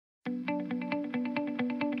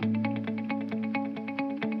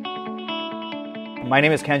My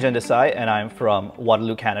name is Khanjan Desai and I'm from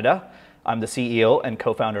Waterloo, Canada. I'm the CEO and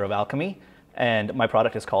co-founder of Alchemy, and my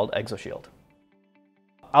product is called ExoShield.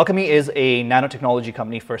 Alchemy is a nanotechnology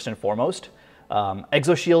company first and foremost.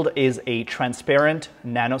 ExoShield is a transparent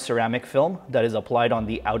nanoceramic film that is applied on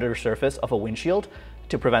the outer surface of a windshield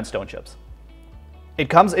to prevent stone chips. It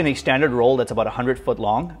comes in a standard roll that's about 100 foot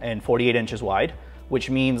long and 48 inches wide, which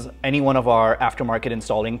means any one of our aftermarket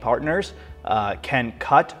installing partners can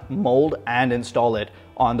cut, mold, and install it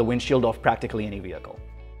on the windshield of practically any vehicle.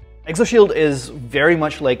 ExoShield is very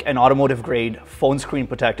much like an automotive-grade phone screen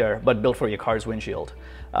protector, but built for your car's windshield.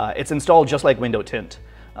 It's installed just like window tint.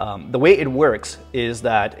 The way it works is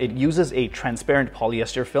that it uses a transparent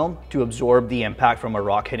polyester film to absorb the impact from a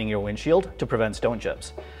rock hitting your windshield to prevent stone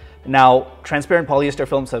chips. Now, transparent polyester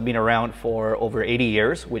films have been around for over 80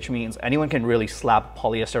 years, which means anyone can really slap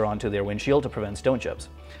polyester onto their windshield to prevent stone chips.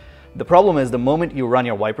 The problem is the moment you run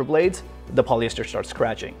your wiper blades, the polyester starts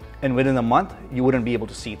scratching, and within a month, you wouldn't be able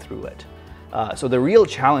to see through it. So the real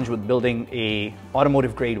challenge with building a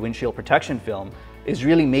automotive-grade windshield protection film is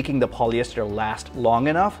really making the polyester last long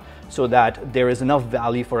enough so that there is enough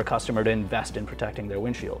value for a customer to invest in protecting their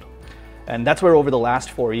windshield. And that's where over the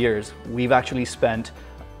last 4 years, we've actually spent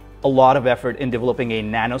a lot of effort in developing a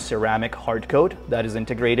nanoceramic hard coat that is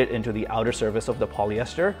integrated into the outer surface of the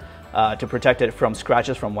polyester to protect it from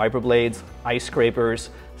scratches from wiper blades, ice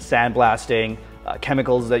scrapers, sandblasting,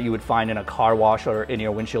 chemicals that you would find in a car wash or in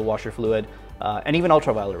your windshield washer fluid, and even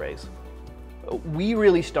ultraviolet rays. We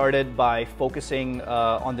really started by focusing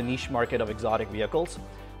on the niche market of exotic vehicles.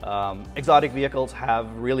 Exotic vehicles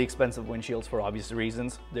have really expensive windshields for obvious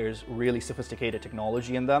reasons. There's really sophisticated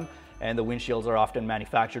technology in them, and the windshields are often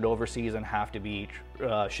manufactured overseas and have to be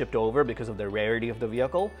shipped over because of the rarity of the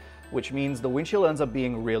vehicle, which means the windshield ends up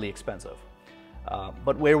being really expensive.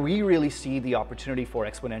 But where we really see the opportunity for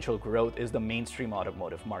exponential growth is the mainstream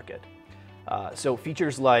automotive market. So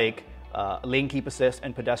features like lane keep assist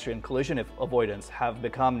and pedestrian collision avoidance have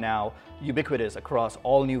become now ubiquitous across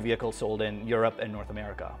all new vehicles sold in Europe and North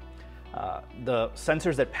America. The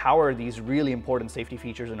sensors that power these really important safety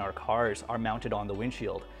features in our cars are mounted on the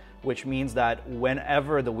windshield, which means that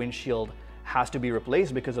whenever the windshield has to be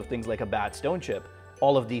replaced because of things like a bad stone chip,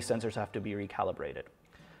 all of these sensors have to be recalibrated.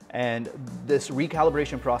 And this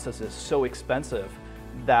recalibration process is so expensive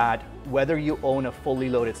that whether you own a fully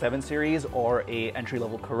loaded 7 Series or an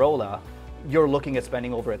entry-level Corolla, you're looking at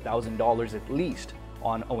spending over $1,000 at least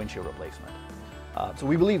on a windshield replacement. So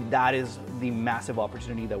we believe that is the massive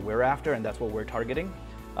opportunity that we're after, and that's what we're targeting.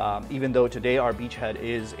 Even though today our beachhead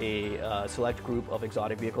is a select group of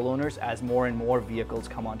exotic vehicle owners, as more and more vehicles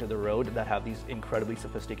come onto the road that have these incredibly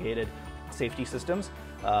sophisticated safety systems,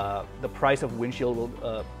 the price of windshield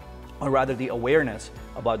will or rather the awareness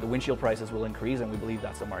about the windshield prices will increase, and we believe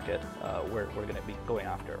that's the market we're going to be going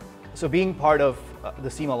after. So being part of the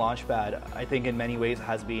SEMA Launch Pad, I think in many ways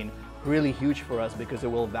has been really huge for us because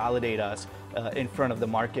it will validate us in front of the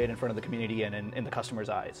market, in front of the community, and in the customer's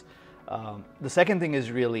eyes. The second thing is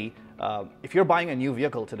really, if you're buying a new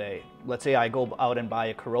vehicle today, let's say I go out and buy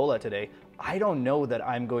a Corolla today, I don't know that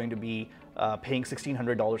I'm going to be paying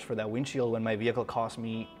 $1,600 for that windshield when my vehicle cost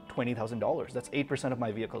me $20,000. That's 8% of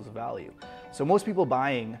my vehicle's value. So most people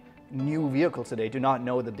buying new vehicles today do not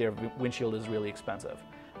know that their windshield is really expensive.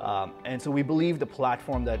 And so we believe the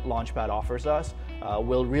platform that Launchpad offers us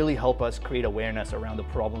will really help us create awareness around the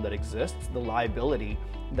problem that exists, the liability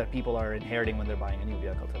that people are inheriting when they're buying a new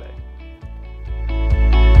vehicle today.